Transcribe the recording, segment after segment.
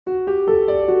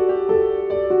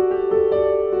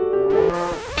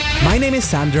name is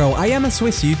Sandro, I am a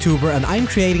Swiss YouTuber and I'm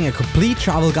creating a complete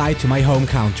travel guide to my home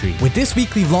country. With this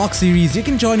weekly vlog series, you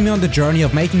can join me on the journey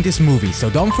of making this movie, so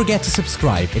don't forget to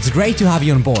subscribe. It's great to have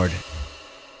you on board.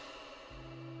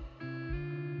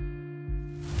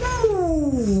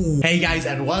 Hey guys,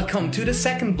 and welcome to the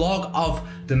second vlog of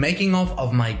the making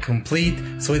of my complete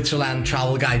Switzerland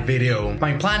travel guide video.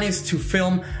 My plan is to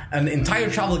film an entire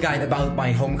travel guide about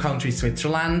my home country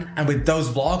Switzerland, and with those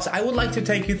vlogs I would like to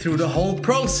take you through the whole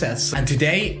process. And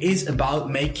today is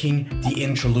about making the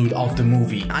interlude of the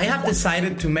movie. I have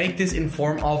decided to make this in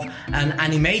form of an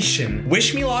animation.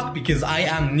 Wish me luck, because I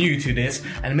am new to this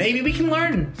and maybe we can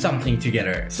learn something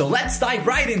together. So let's dive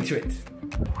right into it.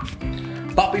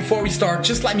 But before we start,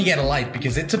 just let me get a light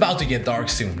because it's about to get dark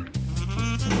soon.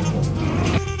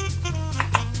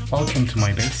 Welcome to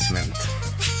my basement.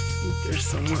 There's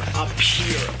somewhere up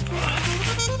here.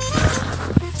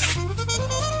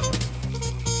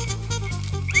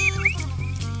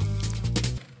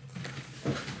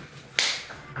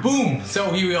 Boom!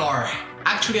 So here we are.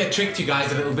 Actually, I tricked you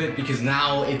guys a little bit because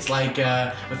now it's like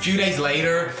a few days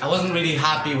later. I wasn't really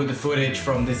happy with the footage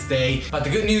from this day, but the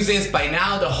good news is by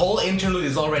now the whole interlude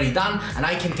is already done and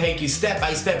I can take you step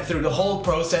by step through the whole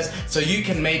process so you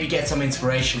can maybe get some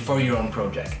inspiration for your own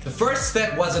project. The first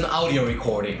step was an audio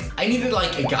recording. I needed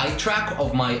like a guide track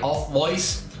of my off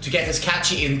voice to get this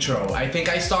catchy intro. I think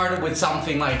I started with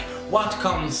something like, what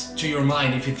comes to your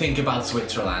mind if you think about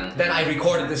Switzerland? Then I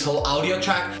recorded this whole audio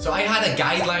track. So I had a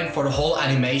guideline for the whole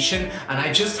animation and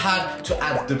I just had to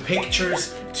add the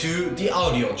pictures to the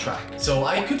audio track. So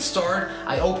I could start,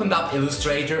 I opened up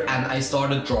Illustrator and I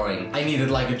started drawing. I needed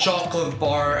like a chocolate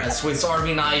bar, a Swiss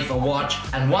Army knife, a watch,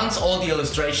 and once all the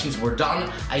illustrations were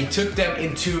done, I took them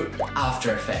into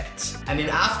After Effects. And in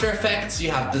After Effects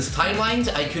you have this timelines.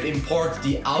 I could import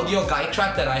the audio guide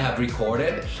track that I have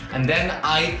recorded, and then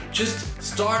I just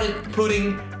started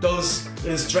putting those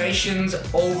illustrations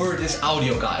over this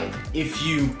audio guide. If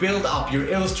you build up your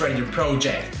Illustrator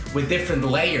project with different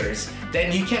layers,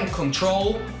 then you can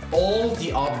control all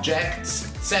the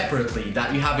objects separately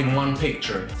that you have in one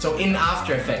picture. So in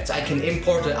After Effects, I can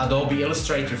import the Adobe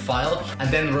Illustrator file and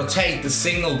then rotate the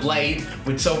single blade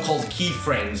with so-called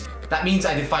keyframes. That means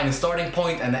I define a starting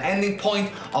point and the ending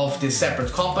point of this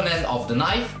separate component of the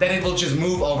knife. Then it will just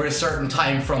move over a certain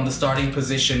time from the starting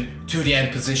position to the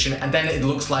end position, and then it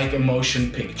looks like a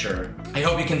motion picture. I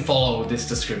hope you can follow this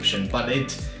description, but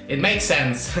it makes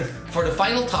sense. For the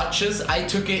final touches, I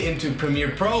took it into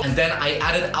Premiere Pro and then I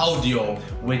added audio,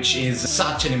 which is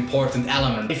such an important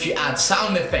element. If you add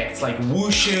sound effects like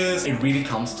whooshes, it really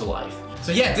comes to life.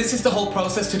 So yeah, this is the whole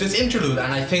process to this interlude,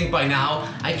 and I think by now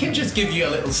I can just give you a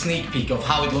little sneak peek of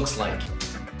how it looks like.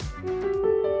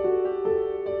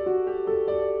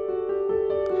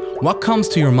 What comes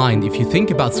to your mind if you think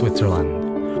about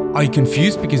Switzerland? Are you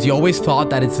confused because you always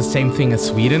thought that it's the same thing as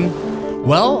Sweden?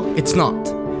 Well, it's not.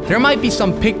 There might be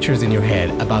some pictures in your head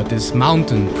about this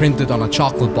mountain printed on a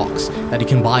chocolate box that you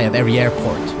can buy at every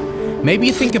airport. Maybe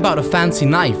you think about a fancy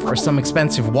knife or some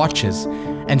expensive watches.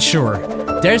 And sure,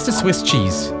 there's the Swiss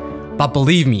cheese. But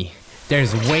believe me,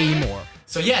 there's way more.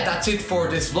 So yeah, that's it for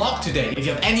this vlog today. If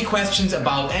you have any questions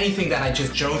about anything that I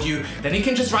just showed you, then you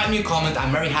can just write me a comment.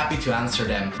 I'm very happy to answer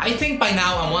them. I think by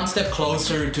now I'm one step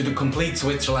closer to the complete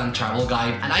Switzerland travel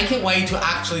guide, and I can't wait to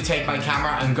actually take my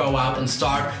camera and go out and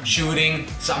start shooting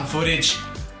some footage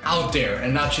out there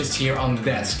and not just here on the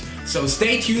desk. So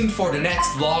stay tuned for the next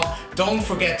vlog. Don't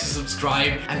forget to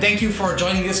subscribe, and thank you for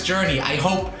joining this journey. I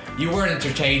hope you were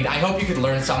entertained. I hope you could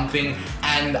learn something,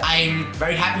 and I'm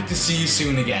very happy to see you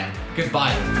soon again.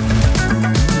 Goodbye.